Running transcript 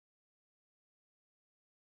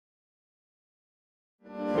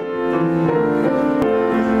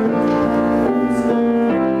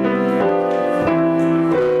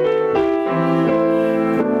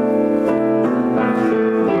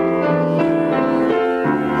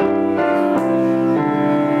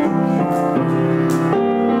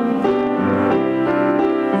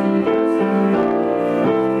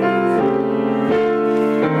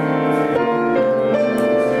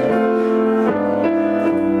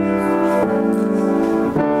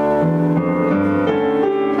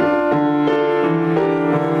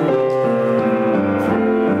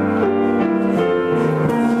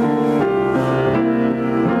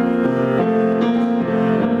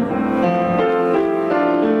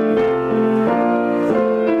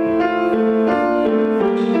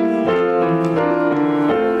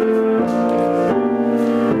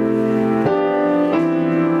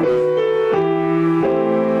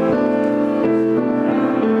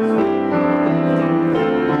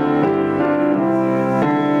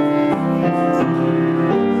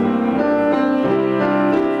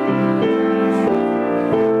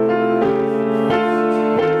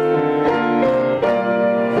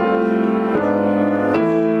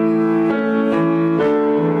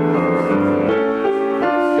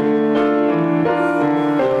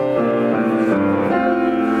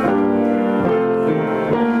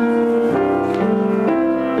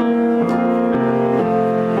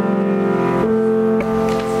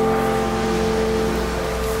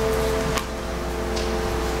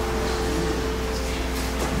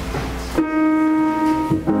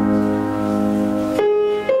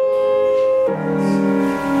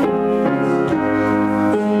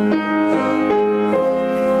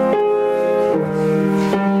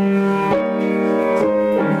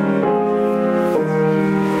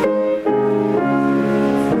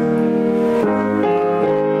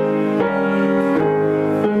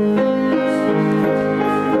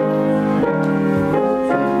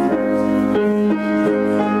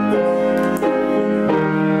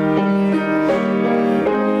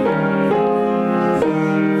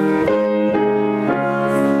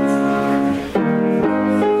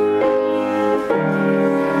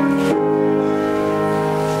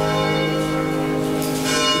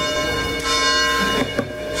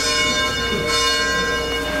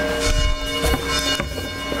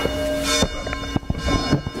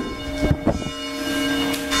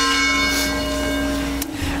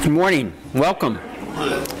Good morning. Welcome.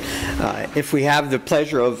 If we have the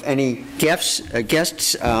pleasure of any guests,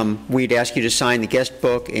 we'd ask you to sign the guest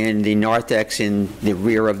book in the narthex in the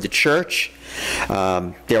rear of the church.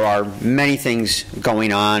 There are many things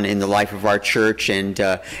going on in the life of our church, and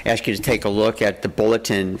ask you to take a look at the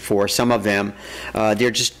bulletin for some of them. There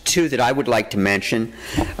are just two that I would like to mention.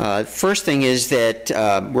 First thing is that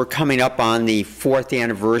we're coming up on the 4th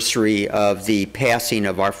anniversary of the passing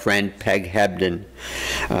of our friend Peg Hebden.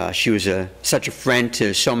 She was such a friend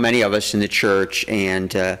to so many of us in the church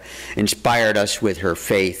and inspired us with her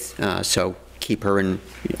faith. So keep her in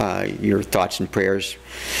your thoughts and prayers.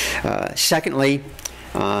 Secondly,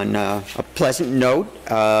 on a pleasant note,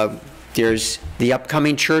 there's the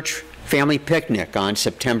upcoming church family picnic on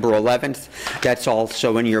September 11th. That's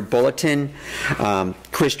also in your bulletin.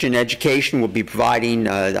 Christian Education will be providing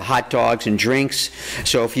the hot dogs and drinks.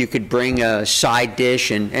 So if you could bring a side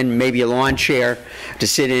dish and maybe a lawn chair to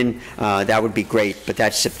sit in, that would be great. But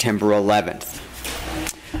that's September 11th.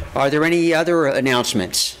 Are there any other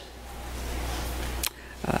announcements?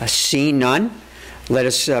 Seeing none, let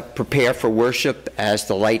us prepare for worship as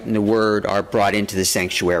the light and the word are brought into the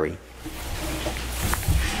sanctuary.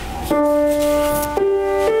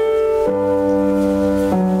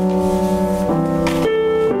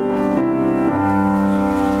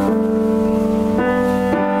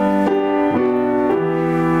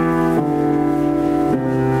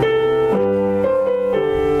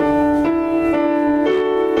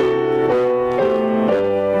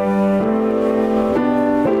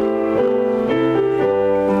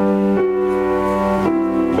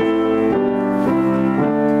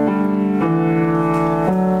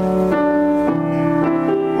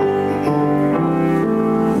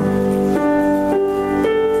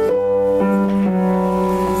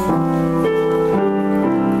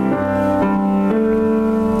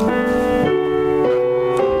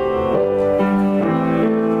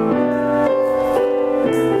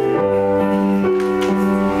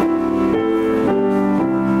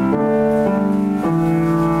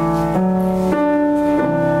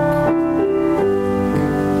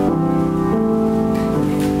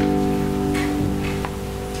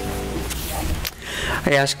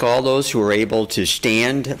 I ask all those who are able to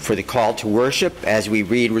stand for the call to worship as we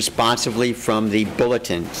read responsively from the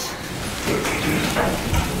bulletins.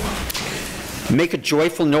 Make a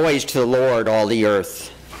joyful noise to the Lord, all the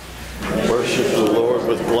earth. Worship the Lord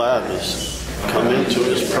with gladness. Come into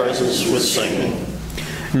his presence with singing.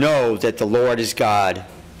 Know that the Lord is God.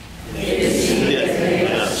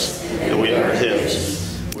 Yes, and we are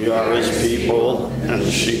his. We are his people and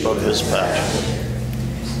the sheep of his pasture.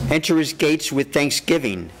 Enter his gates with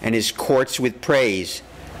thanksgiving and his courts with praise.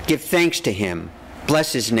 Give thanks to him.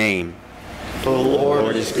 Bless his name. The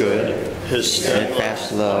Lord is good. His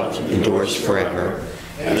steadfast love endures forever,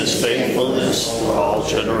 and his faithfulness for all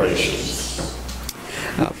generations.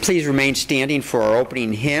 Please remain standing for our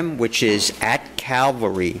opening hymn, which is At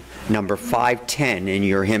Calvary, number 510 in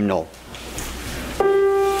your hymnal.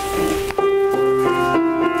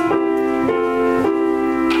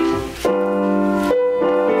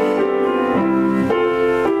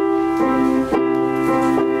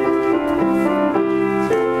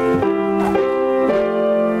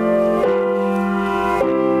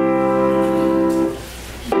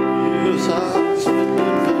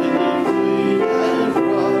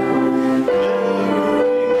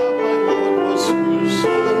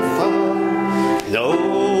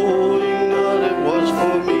 No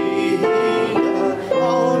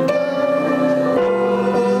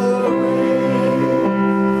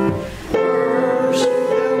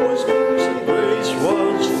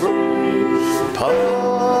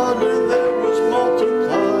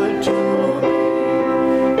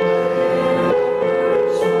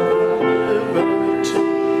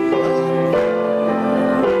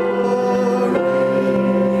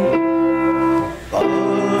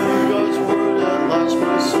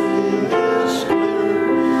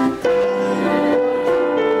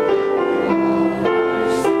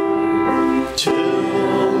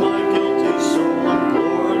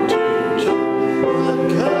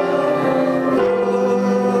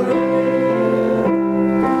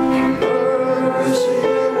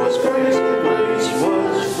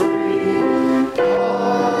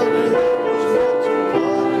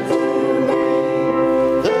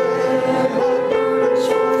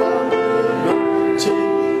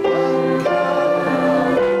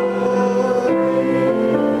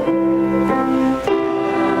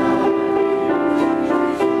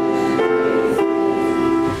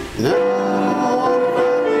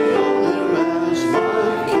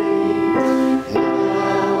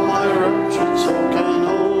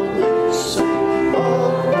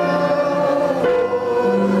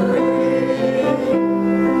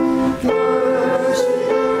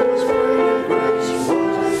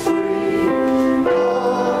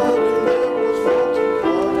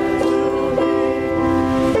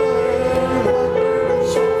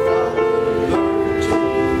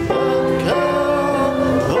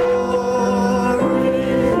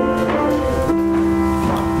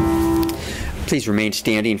Please remain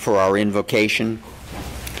standing for our invocation.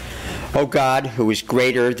 O God, who is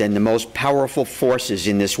greater than the most powerful forces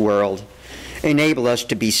in this world, enable us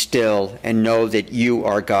to be still and know that you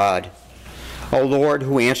are God. O Lord,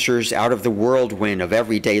 who answers out of the whirlwind of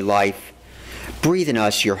everyday life, breathe in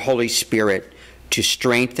us your Holy Spirit to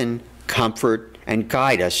strengthen, comfort, and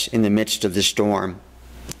guide us in the midst of the storm.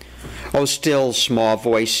 O still small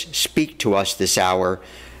voice, speak to us this hour,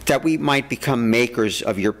 that we might become makers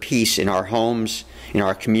of your peace in our homes, in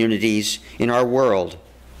our communities, in our world.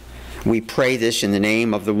 We pray this in the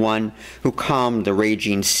name of the one who calmed the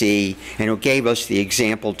raging sea and who gave us the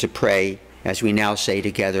example to pray, as we now say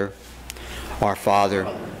together, Our Father,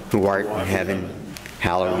 who art in heaven,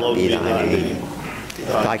 hallowed be thy name.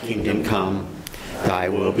 Thy kingdom come, thy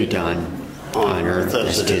will be done, on earth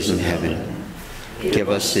as it is in heaven. Give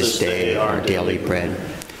us this day our daily bread,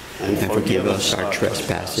 and forgive us our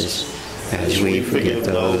trespasses, as we forgive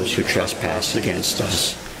those who trespass against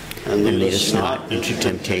us. And lead us not into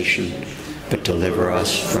temptation, but deliver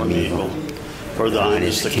us from evil. For thine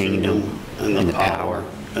is the kingdom, and the power,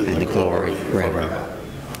 and the glory forever.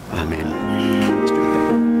 Amen.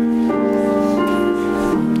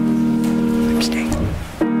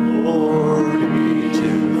 Glory be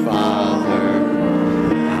to the Father,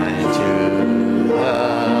 and to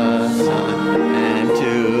the Son, and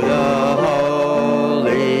to the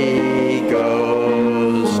Holy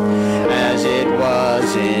Ghost, as it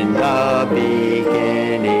was in the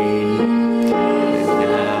beginning, and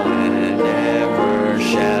now and ever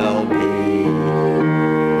shall be.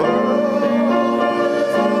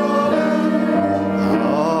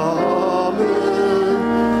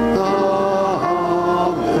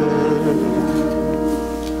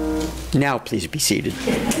 Now please be seated.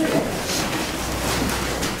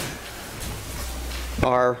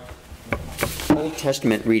 Our Old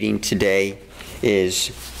Testament reading today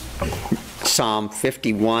is Psalm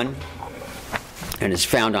 51 and is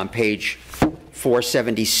found on page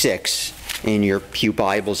 476 in your pew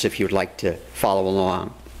Bibles if you'd like to follow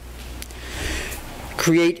along.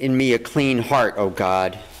 Create in me a clean heart, O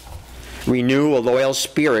God. Renew a loyal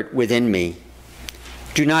spirit within me.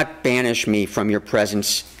 Do not banish me from your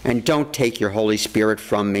presence, and don't take your Holy Spirit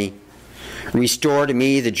from me. Restore to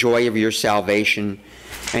me the joy of your salvation,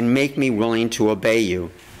 and make me willing to obey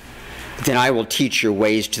you. Then I will teach your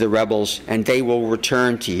ways to the rebels, and they will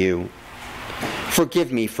return to you.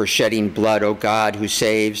 Forgive me for shedding blood, O God, who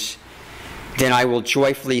saves. Then I will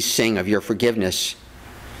joyfully sing of your forgiveness.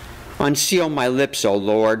 Unseal my lips, O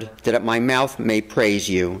Lord, that my mouth may praise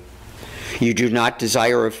you. You do not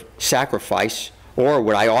desire a sacrifice, or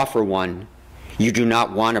would I offer one? You do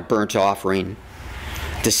not want a burnt offering.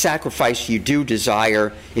 The sacrifice you do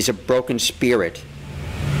desire is a broken spirit.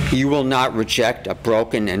 You will not reject a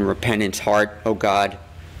broken and repentant heart, O God.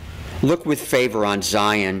 Look with favor on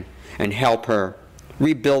Zion and help her.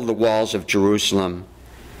 Rebuild the walls of Jerusalem.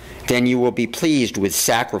 Then you will be pleased with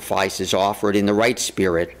sacrifices offered in the right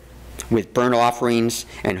spirit, with burnt offerings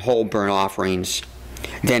and whole burnt offerings.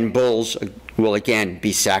 Then bulls will again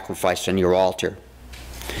be sacrificed on your altar.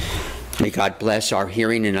 May God bless our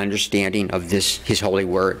hearing and understanding of this, his holy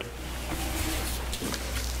word.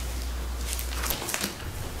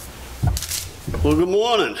 Well, good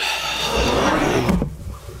morning.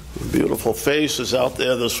 Beautiful faces out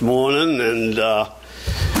there this morning, and I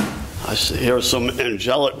hear some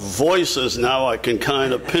angelic voices now. I can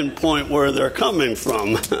kind of pinpoint where they're coming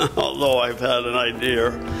from, although I've had an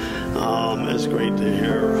idea. It's great to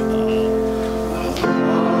hear.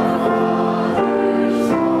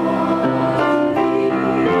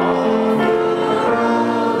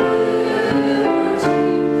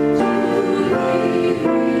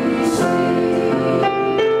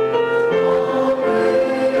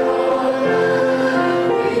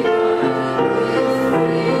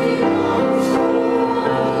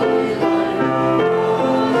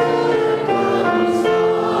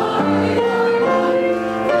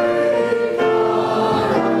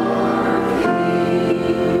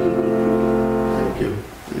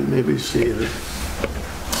 Maybe seated.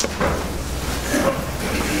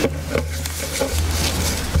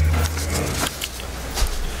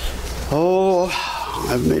 Oh,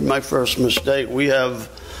 I've made my first mistake. We have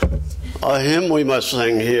a hymn we must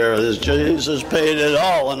sing here. Is Jesus paid it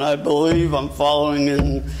all, and I believe I'm following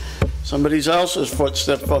in somebody else's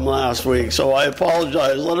footsteps from last week, so I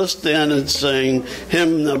apologize. Let us stand and sing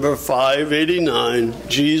hymn number 589,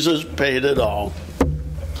 Jesus paid it all.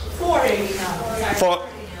 489.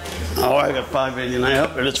 Oh, I got 589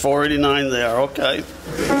 up, and it's 489 there. Okay.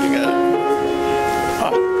 You got it.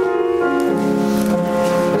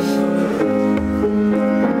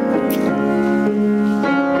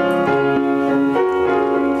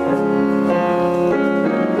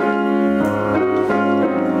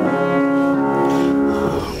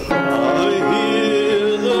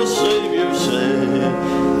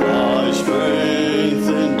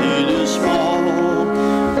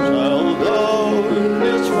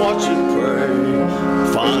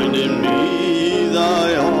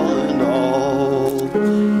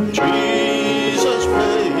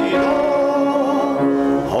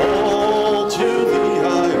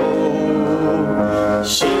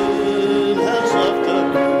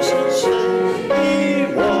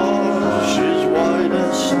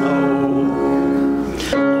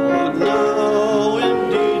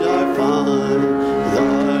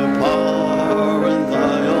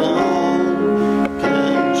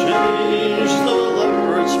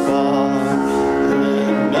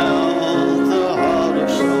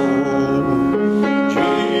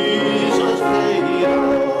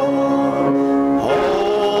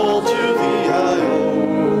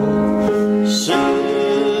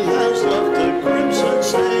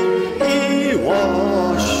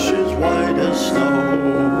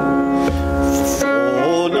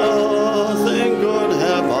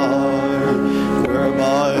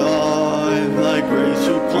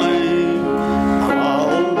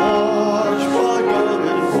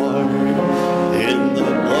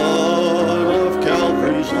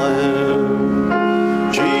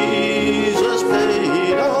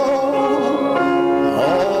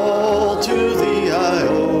 to thee I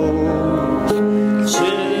owe.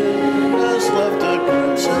 Sin has left a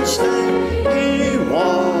crimson stain, he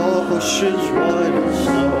washes white as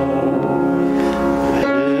snow.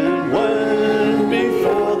 And when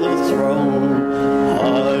before the throne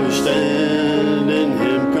I stand in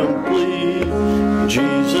him complete,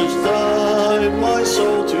 Jesus died my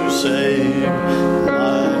soul to save,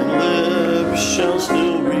 my lips shall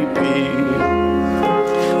still repeat,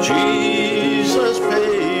 Jesus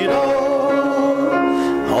paid all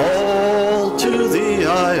to thee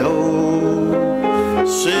I owe.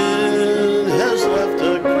 Sin has left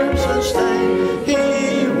a crimson stain,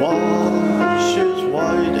 he washes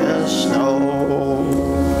white as snow.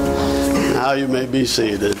 Now you may be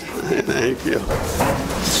seated. Thank you.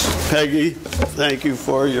 Peggy, thank you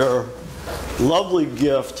for your lovely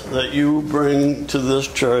gift that you bring to this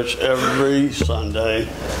church every Sunday.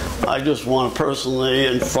 I just want to personally,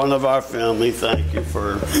 in front of our family, thank you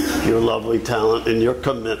for your lovely talent and your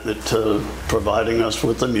commitment to providing us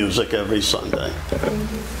with the music every Sunday.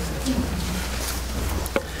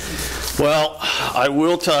 Well, I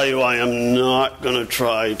will tell you I am not going to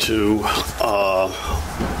try to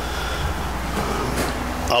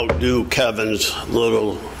outdo Kevin's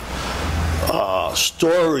little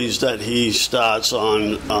stories that he starts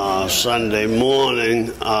on Sunday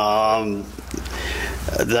morning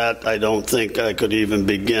that I don't think I could even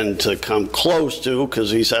begin to come close to,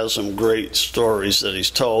 because he has some great stories that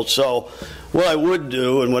he's told. So what I would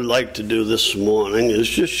do and would like to do this morning is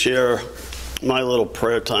just share my little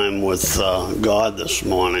prayer time with God this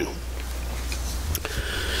morning.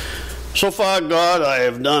 So far, God, I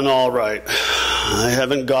have done all right. I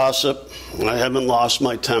haven't gossiped, I haven't lost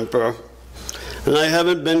my temper, and I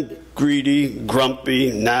haven't been greedy,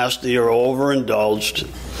 grumpy, nasty, or overindulged.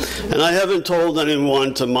 And I haven't told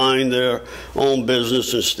anyone to mind their own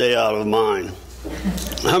business and stay out of mine.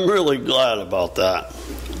 I'm really glad about that.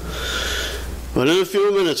 But in a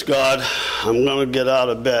few minutes, God, I'm going to get out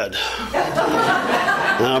of bed.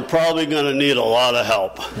 And I'm probably going to need a lot of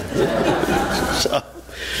help. So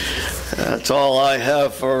that's all I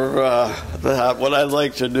have for that. What I'd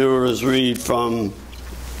like to do is read from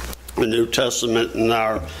the New Testament in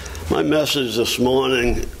my message this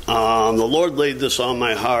morning. The Lord laid this on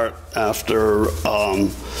my heart after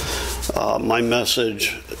my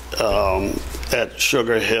message at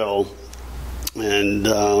Sugar Hill, and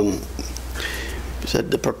he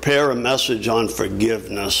said to prepare a message on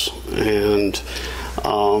forgiveness. And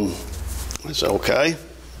I said, okay.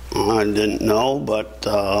 I didn't know, but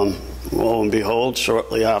lo and behold,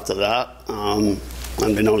 shortly after that,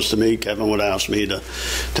 unbeknownst to me, Kevin would ask me to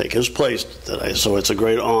take his place today. So it's a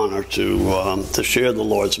great honor to share the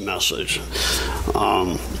Lord's message.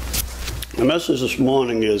 The message this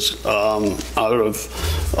morning is out of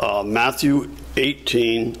Matthew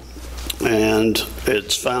 18, and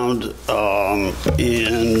it's found on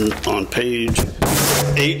page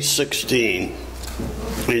 816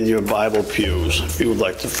 in your Bible pews, if you would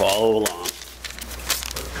like to follow along.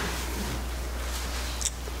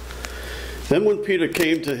 Then when Peter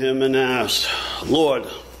came to him and asked, Lord,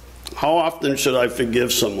 how often should I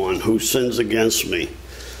forgive someone who sins against me?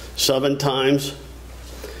 7 times?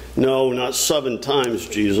 No, not 7 times,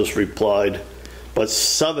 Jesus replied, but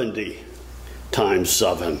 70 times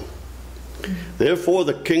 7. Therefore,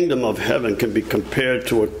 the kingdom of heaven can be compared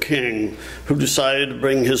to a king who decided to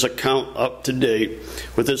bring his account up to date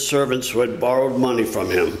with his servants who had borrowed money from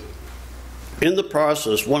him. In the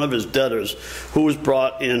process, one of his debtors who was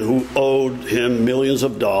brought in who owed him millions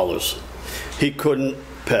of dollars, he couldn't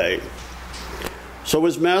pay. So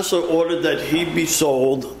his master ordered that he be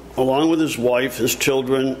sold, along with his wife, his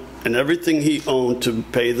children, and everything he owned to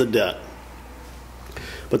pay the debt.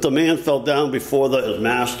 But the man fell down before his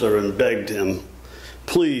master and begged him,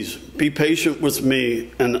 please be patient with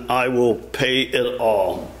me and I will pay it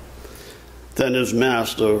all. Then his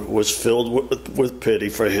master was filled with pity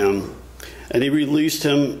for him, and he released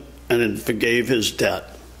him and forgave his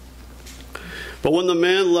debt. But when the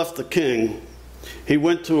man left the king, he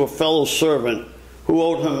went to a fellow servant who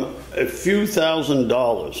owed him a few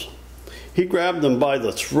 $1,000s. He grabbed him by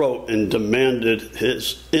the throat and demanded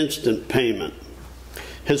his instant payment.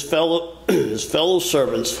 His fellow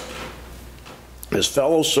servant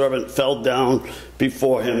fell down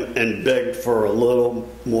before him and begged for a little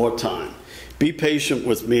more time. Be patient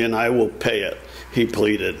with me and I will pay it, he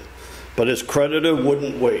pleaded. But his creditor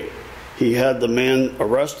wouldn't wait. He had the man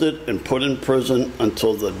arrested and put in prison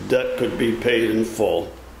until the debt could be paid in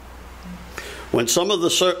full. When some of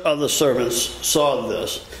the other servants saw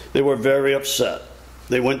this, they were very upset.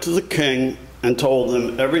 They went to the king and told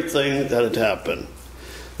him everything that had happened.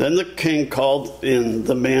 Then the king called in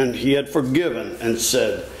the man he had forgiven and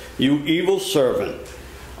said, "You evil servant,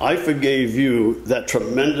 I forgave you that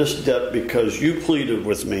tremendous debt because you pleaded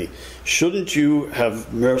with me. Shouldn't you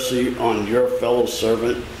have mercy on your fellow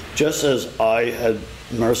servant, just as I had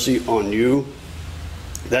mercy on you?"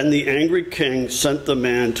 Then the angry king sent the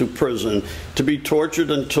man to prison to be tortured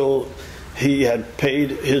until he had paid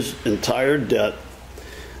his entire debt.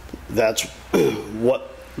 That's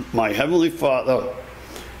what my heavenly Father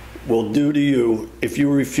will do to you if you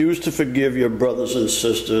refuse to forgive your brothers and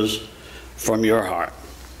sisters from your heart.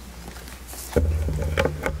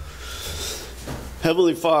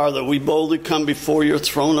 Heavenly Father, we boldly come before your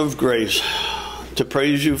throne of grace to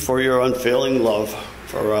praise you for your unfailing love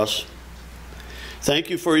for us.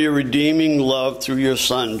 Thank you for your redeeming love through your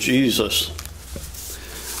Son, Jesus,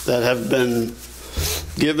 that have been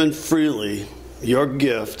given freely, your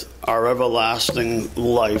gift, our everlasting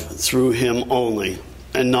life through him only,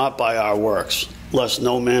 and not by our works, lest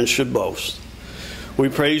no man should boast. We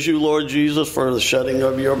praise you, Lord Jesus, for the shedding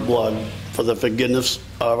of your blood, for the forgiveness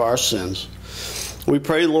of our sins. We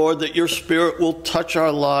pray, Lord, that your Spirit will touch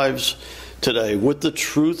our lives today with the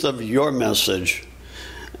truth of your message,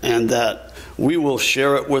 and that we will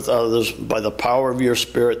share it with others by the power of your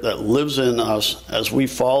Spirit that lives in us as we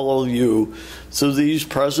follow you through these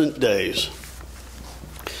present days.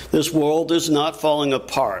 This world is not falling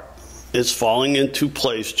apart. It's falling into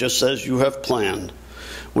place just as you have planned.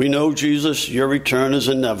 We know, Jesus, your return is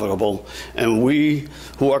inevitable, and we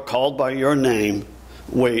who are called by your name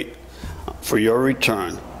wait for your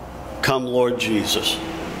return. Come, Lord Jesus.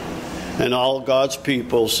 And all God's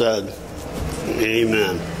people said,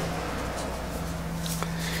 amen.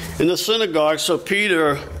 In the synagogue, so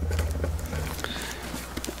Peter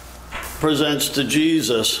presents to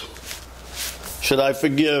Jesus, should I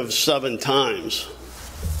forgive 7 times?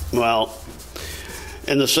 Well,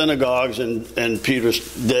 in the synagogues in Peter's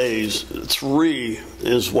days, 3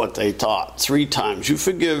 is what they taught. 3 times. You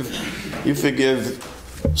forgive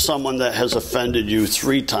someone that has offended you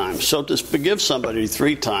 3 times. So to forgive somebody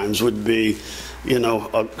 3 times would be,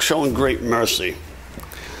 showing great mercy.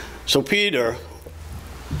 So Peter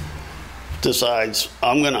decides,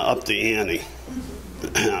 I'm going to up the ante.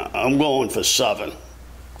 I'm going for 7.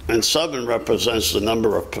 And 7 represents the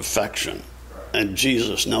number of perfection. And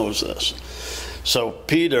Jesus knows this. So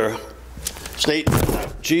Peter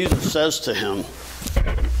Jesus says to him,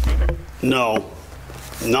 no,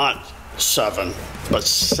 not 7, but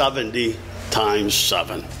 70 times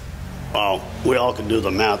 7. Well, we all can do the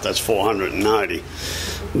math, that's 490.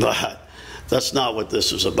 But that's not what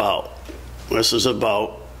this is about. This is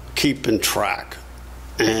about keeping track.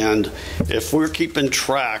 And if we're keeping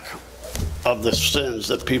track of the sins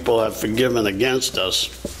that people have forgiven against us,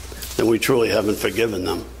 then we truly haven't forgiven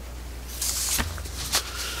them.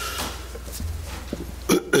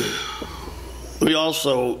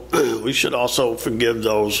 We should also forgive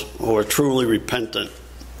those who are truly repentant,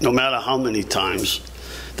 no matter how many times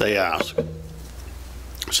they ask.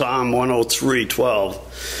 Psalm 103:12.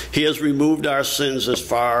 He has removed our sins as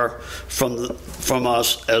far from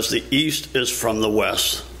us as the east is from the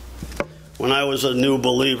west. When I was a new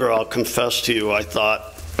believer, I'll confess to you, I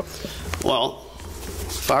thought, well,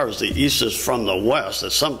 as far as the east is from the west,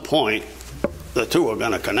 at some point, the two are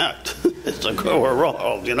going to connect. It's a go or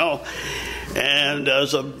roll, And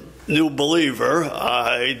as a new believer,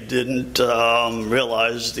 I didn't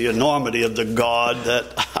realize the enormity of the God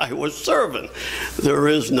that I was serving. There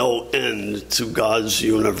is no end to God's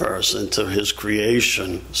universe and to his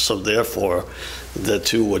creation, so therefore the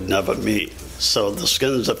two would never meet. So the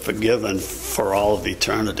sins are forgiven for all of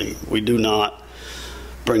eternity. We do not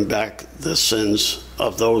bring back the sins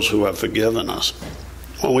of those who have forgiven us.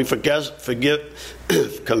 When we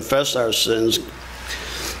confess our sins,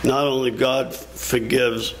 not only God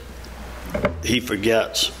forgives, he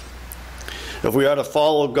forgets. If we are to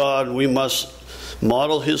follow God, we must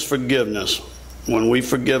model his forgiveness. When we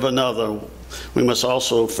forgive another, we must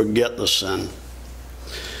also forget the sin.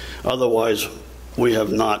 Otherwise, we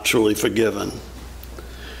have not truly forgiven.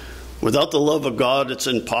 Without the love of God, it's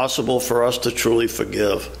impossible for us to truly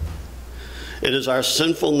forgive. It is our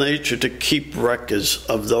sinful nature to keep records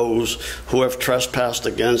of those who have trespassed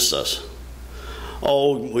against us.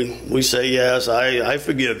 Oh, we say, yes, I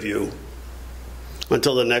forgive you,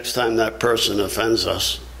 until the next time that person offends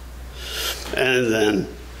us. And then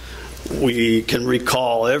we can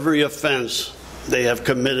recall every offense they have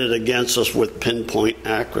committed against us with pinpoint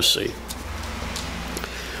accuracy.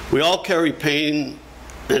 We all carry pain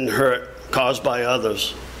and hurt caused by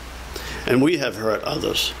others, and we have hurt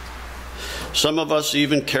others. Some of us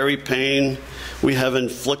even carry pain we have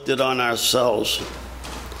inflicted on ourselves.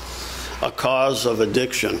 a cause of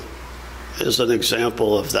addiction is an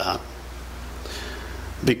example of that,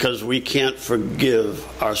 because we can't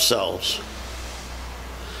forgive ourselves.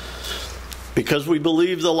 Because we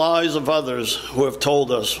believe the lies of others who have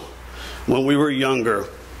told us when we were younger,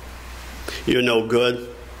 you're no good,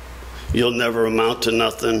 you'll never amount to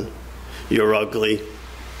nothing, you're ugly,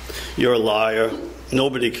 you're a liar,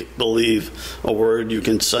 nobody can believe a word you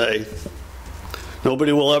can say,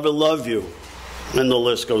 nobody will ever love you, and the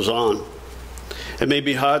list goes on. It may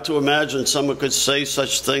be hard to imagine someone could say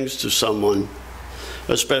such things to someone,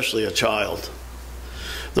 especially a child.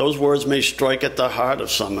 Those words may strike at the heart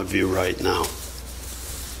of some of you right now.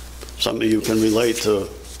 Some of you can relate to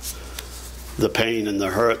the pain and the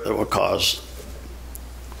hurt that were caused.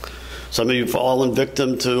 Some of you have fallen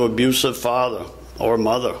victim to abusive father or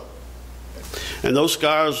mother. And those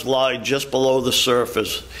scars lie just below the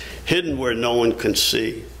surface, hidden where no one can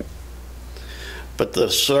see. But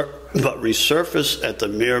resurface at the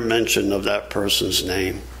mere mention of that person's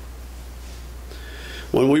name.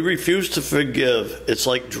 When we refuse to forgive, it's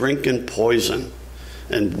like drinking poison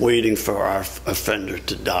and waiting for our offender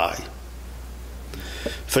to die.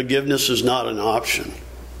 Forgiveness is not an option.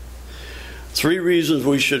 3 reasons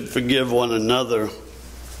we should forgive one another.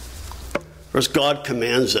 First, God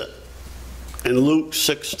commands it. In Luke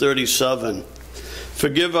 6:37,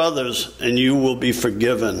 forgive others and you will be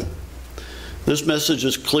forgiven. This message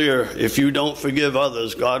is clear. If you don't forgive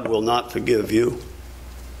others, God will not forgive you.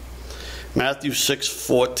 Matthew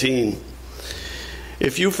 6:14,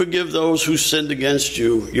 if you forgive those who sinned against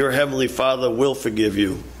you, your heavenly Father will forgive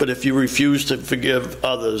you. But if you refuse to forgive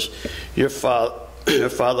others, your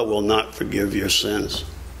Father will not forgive your sins.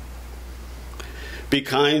 Be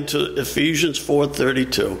kind to Ephesians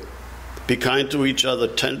 4:32. Be kind to each other,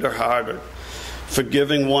 tender-hearted,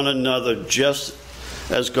 forgiving one another just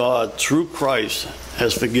as God, through Christ,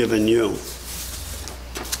 has forgiven you.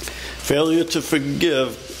 Failure to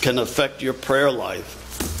forgive can affect your prayer life.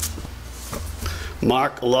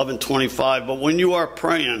 Mark 11:25, but when you are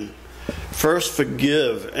praying, first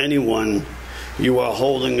forgive anyone you are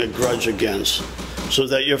holding a grudge against, so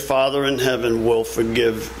that your Father in heaven will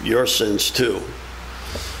forgive your sins too.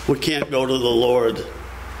 We can't go to the Lord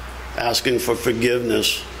asking for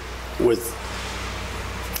forgiveness with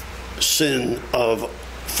sin of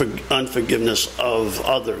unforgiveness of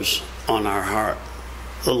others on our heart.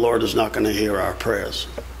 The Lord is not going to hear our prayers.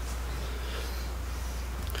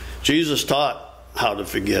 Jesus taught how to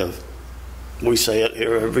forgive. We say it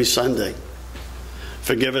here every Sunday.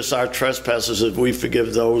 Forgive us our trespasses as we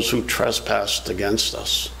forgive those who trespassed against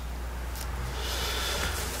us.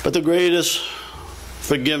 But the greatest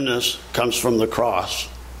forgiveness comes from the cross.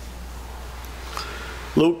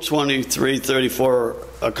 Luke 23:34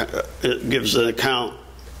 gives an account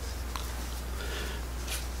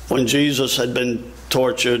when Jesus had been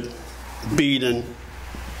tortured, beaten,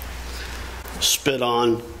 spit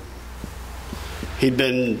on. He'd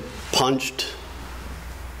been punched,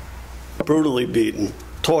 brutally beaten,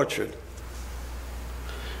 tortured.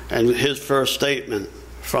 And his first statement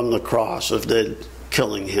from the cross of them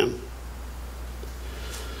killing him,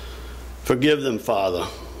 forgive them, Father,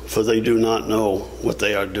 for they do not know what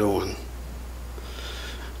they are doing.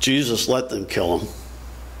 Jesus let them kill him.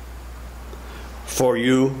 For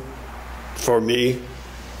you, for me,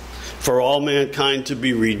 for all mankind to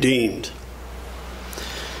be redeemed.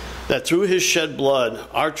 That through his shed blood,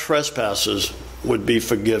 our trespasses would be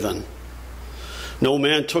forgiven. No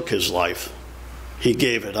man took his life. He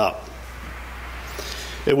gave it up.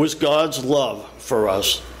 It was God's love for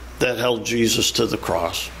us that held Jesus to the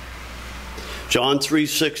cross. John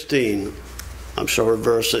 3:16, I'm sure a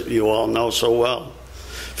verse that you all know so well.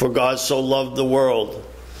 For God so loved the world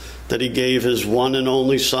that he gave his one and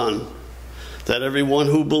only Son, that everyone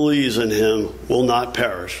who believes in him will not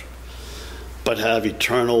perish, but have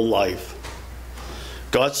eternal life.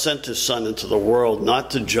 God sent his Son into the world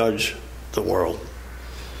not to judge the world,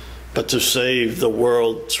 but to save the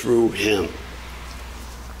world through him.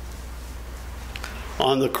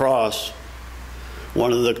 On the cross,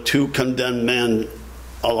 one of the 2 condemned men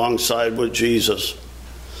alongside with Jesus,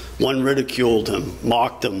 one ridiculed him,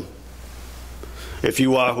 mocked him. If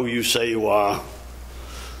you are who you say you are,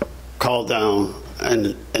 call down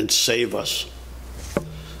and save us.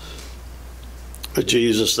 But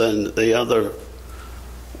Jesus then, the other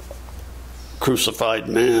crucified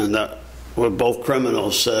man that were both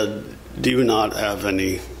criminals, said, do you not have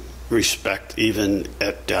any respect even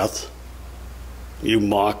at death? You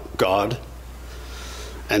mock God.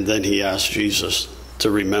 And then he asked Jesus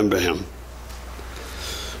to remember him.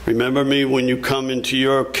 Remember me when you come into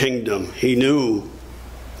your kingdom. He knew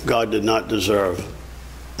God did not deserve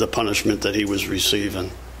the punishment that he was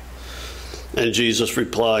receiving. And Jesus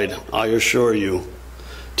replied, I assure you,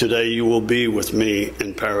 today you will be with me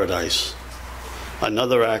in paradise.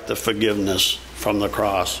 Another act of forgiveness from the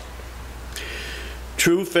cross.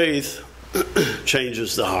 True faith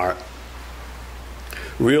changes the heart.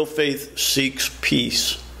 Real faith seeks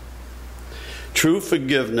peace. True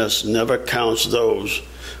forgiveness never counts those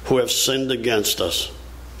who have sinned against us.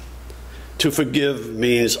 To forgive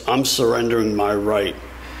means I'm surrendering my right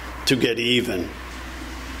to get even.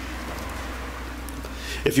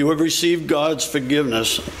 If you have received God's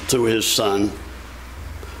forgiveness through his Son,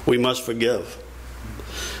 we must forgive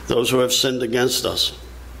those who have sinned against us.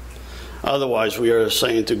 Otherwise, we are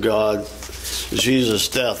saying to God, Jesus'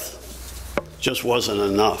 death just wasn't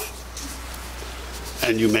enough,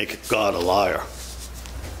 and you make God a liar.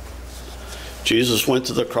 Jesus went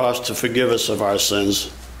to the cross to forgive us of our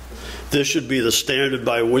sins. This should be the standard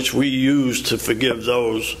by which we use to forgive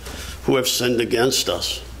those who have sinned against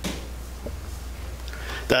us.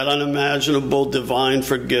 That unimaginable divine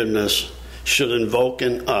forgiveness should invoke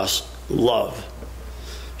in us love,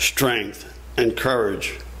 strength, and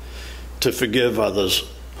courage to forgive others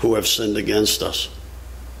who have sinned against us.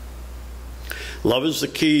 Love is the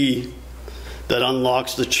key that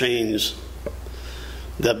unlocks the chains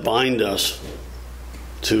that bind us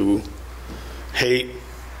to hate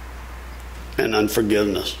and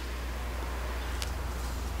unforgiveness.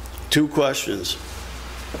 Two questions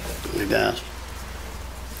we'd ask.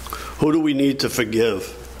 Who do we need to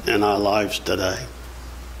forgive in our lives today?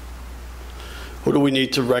 Who do we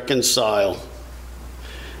need to reconcile?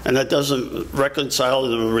 And that doesn't, reconcile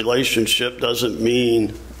in a relationship doesn't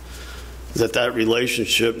mean that that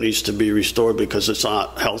relationship needs to be restored because it's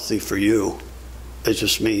not healthy for you. It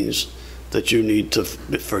just means that you need to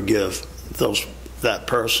forgive that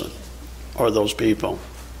person or those people.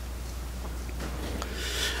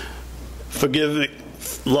 Forgiving,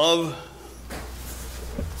 love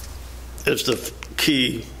is the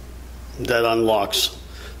key that unlocks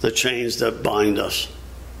the chains that bind us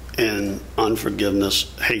in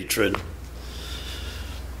unforgiveness, hatred,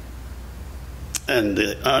 and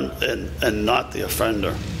not the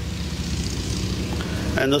offender.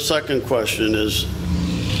 And the second question is,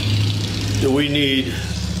 do we need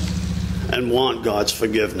and want God's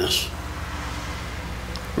forgiveness?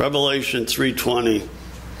 Revelation 3:20,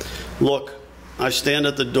 look, I stand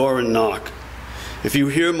at the door and knock. If you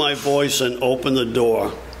hear my voice and open the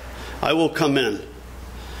door, I will come in,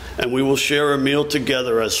 and we will share a meal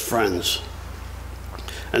together as friends.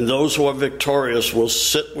 And those who are victorious will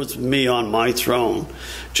sit with me on my throne,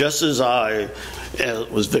 just as I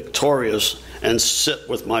was victorious and sit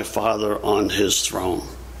with my Father on his throne.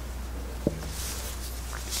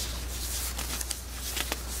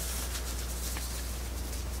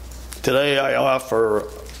 Today I offer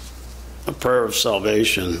a prayer of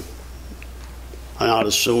salvation. I'm not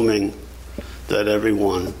assuming that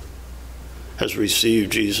everyone has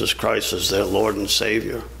received Jesus Christ as their Lord and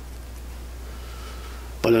Savior.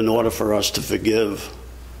 But in order for us to forgive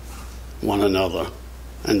one another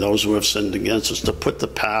and those who have sinned against us, to put the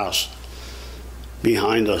past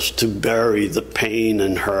behind us, to bury the pain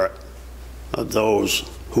and hurt of those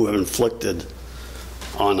who have inflicted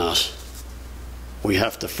on us, we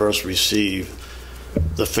have to first receive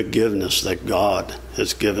the forgiveness that God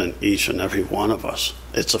has given each and every one of us.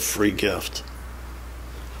 It's a free gift.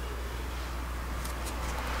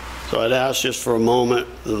 So I'd ask just for a moment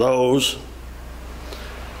those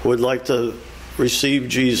who would like to receive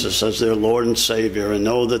Jesus as their Lord and Savior and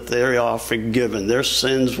know that they are forgiven. Their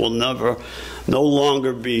sins will no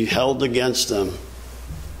longer be held against them.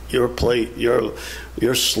 Your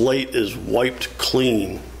slate is wiped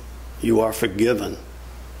clean. You are forgiven.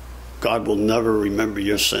 God will never remember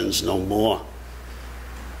your sins no more.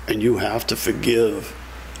 And you have to forgive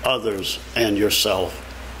others and yourself.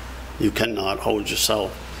 You cannot hold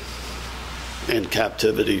yourself in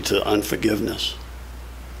captivity to unforgiveness.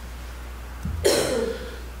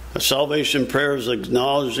 A salvation prayer is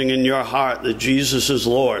acknowledging in your heart that Jesus is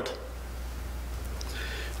Lord.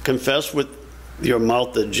 Confess with your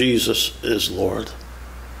mouth that Jesus is Lord.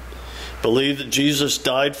 Believe that Jesus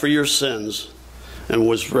died for your sins and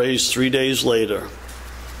was raised 3 days later.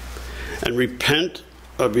 And repent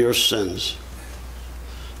of your sins.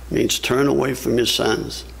 It means turn away from your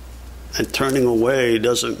sins. And turning away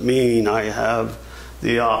doesn't mean I have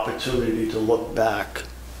the opportunity to look back.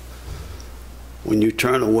 When you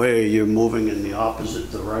turn away, you're moving in the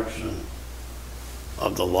opposite direction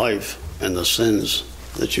of the life and the sins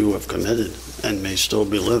that you have committed and may still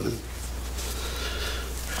be living.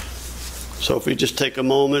 So if we just take a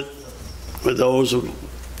moment with those who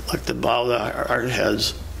like to bow our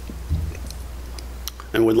heads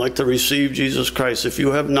and would like to receive Jesus Christ, if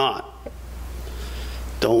you have not,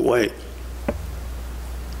 don't wait.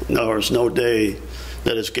 There is no day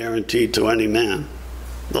that is guaranteed to any man.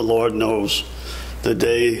 The Lord knows the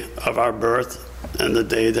day of our birth and the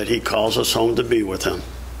day that he calls us home to be with him.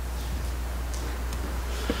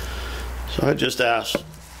 So I just ask,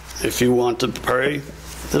 if you want to pray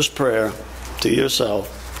this prayer to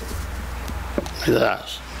yourself, I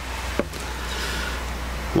ask,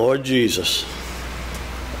 Lord Jesus,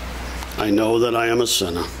 I know that I am a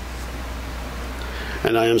sinner,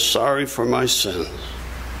 and I am sorry for my sins.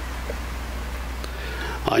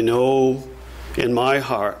 I know in my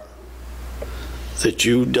heart that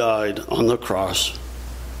you died on the cross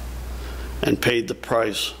and paid the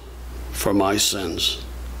price for my sins.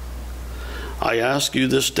 I ask you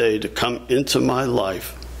this day to come into my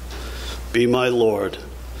life, be my Lord,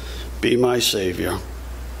 be my Savior.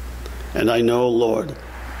 And I know, Lord,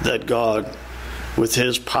 that God, with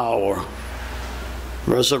his power,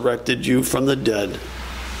 resurrected you from the dead,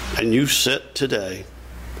 and you sit today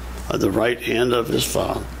at the right hand of his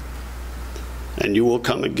Father, and you will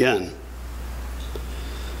come again.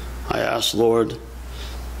 I ask, Lord,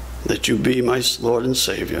 that you be my Lord and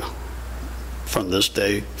Savior from this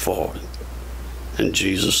day forward. In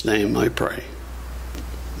Jesus' name I pray.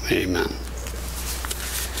 Amen.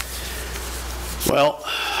 Well,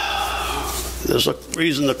 there's a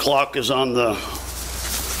reason the clock is on the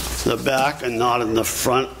back and not in the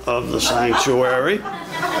front of the sanctuary.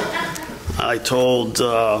 I told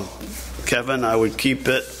Kevin I would keep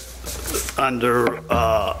it under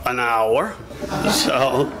an hour.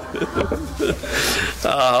 So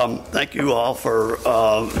thank you all for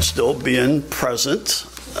still being present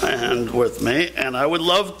and with me. And I would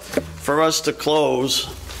love for us to close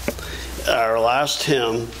our last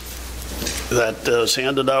hymn that is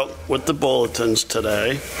handed out with the bulletins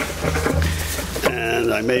today.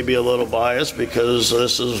 And I may be a little biased because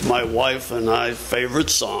this is my wife and I's favorite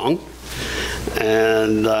song.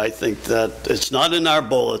 And I think that it's not in our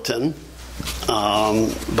bulletin,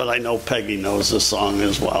 but I know Peggy knows the song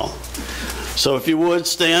as well. So if you would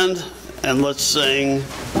stand and let's sing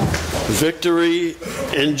Victory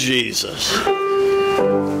in Jesus.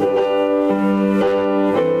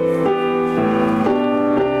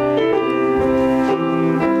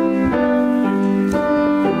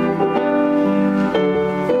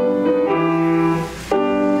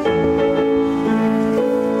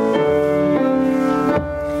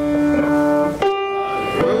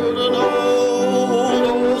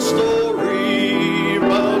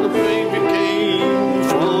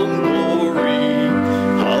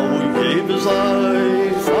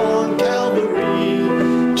 Life on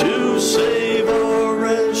Calvary to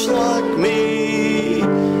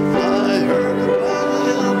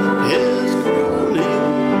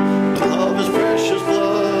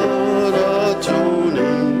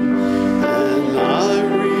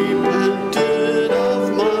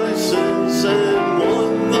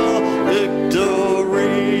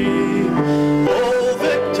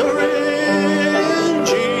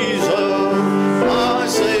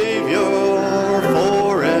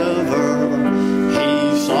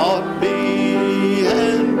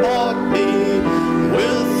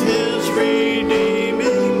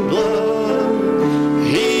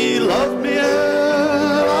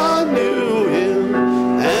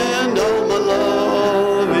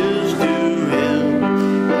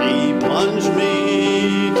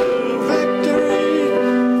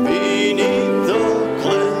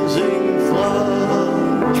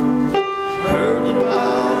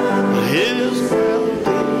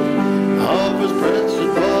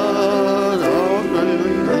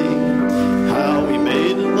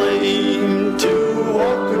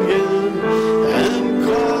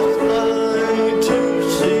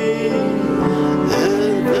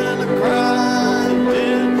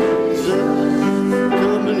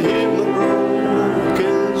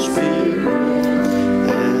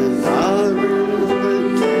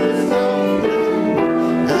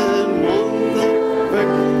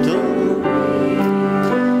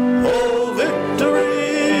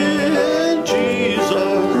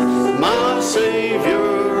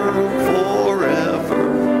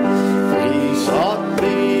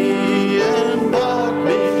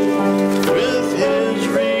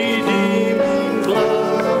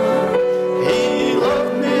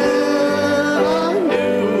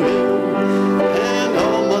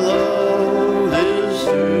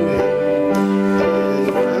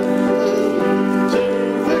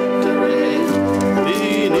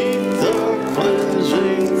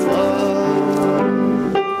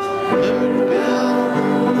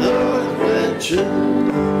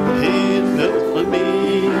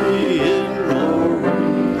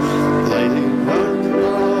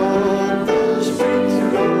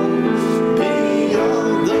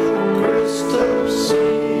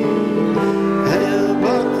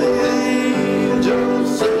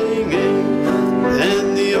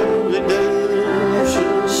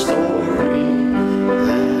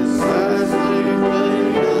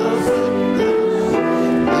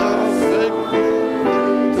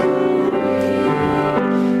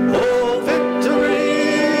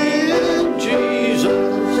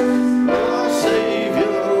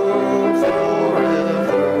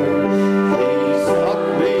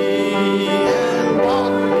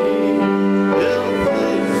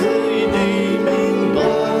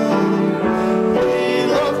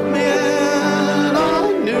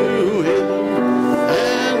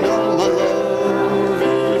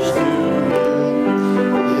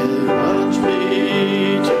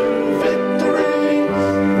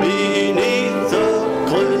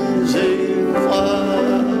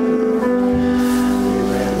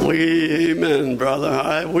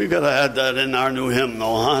brother. We got to add that in our new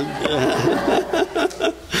hymnal,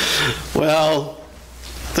 huh? Well,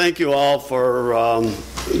 thank you all for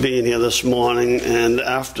being here this morning. And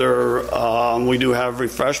after, we do have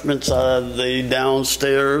refreshments the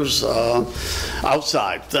downstairs,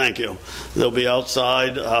 outside. Thank you. They'll be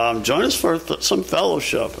outside. Join us for some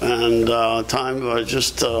fellowship and time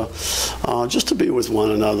just to be with one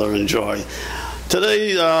another and enjoy.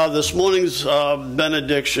 Today, this morning's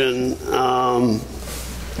benediction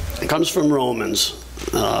comes from Romans.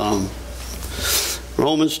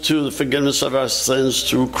 Romans 2, the forgiveness of our sins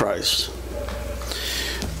through Christ.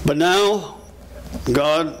 But now,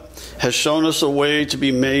 God has shown us a way to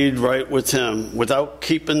be made right with Him without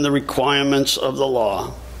keeping the requirements of the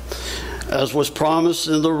law, as was promised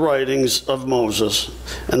in the writings of Moses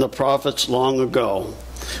and the prophets long ago.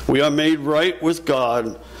 We are made right with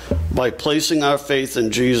God by placing our faith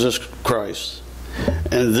in Jesus Christ.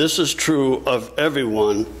 And this is true of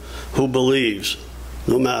everyone who believes,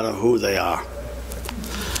 no matter who they are.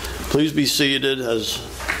 Please be seated as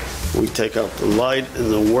we take up the light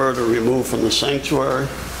and the word are removed from the sanctuary.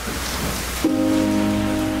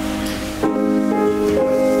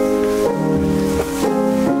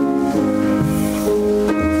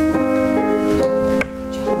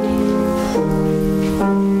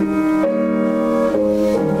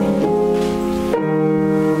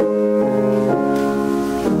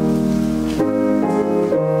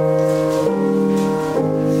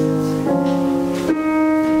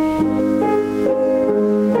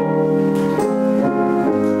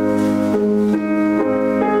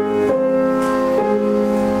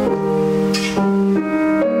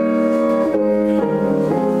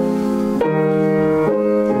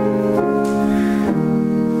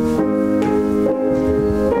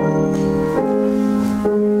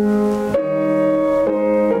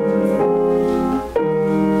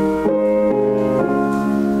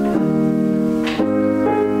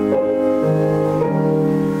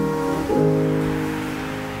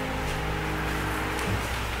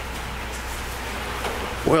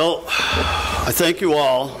 Well, I thank you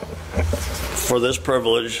all for this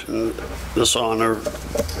privilege and this honor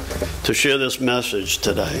to share this message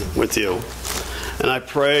today with you. And I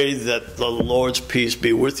pray that the Lord's peace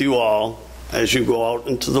be with you all as you go out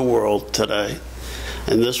into the world today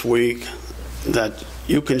and this week, that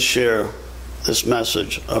you can share this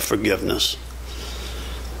message of forgiveness.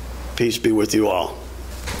 Peace be with you all.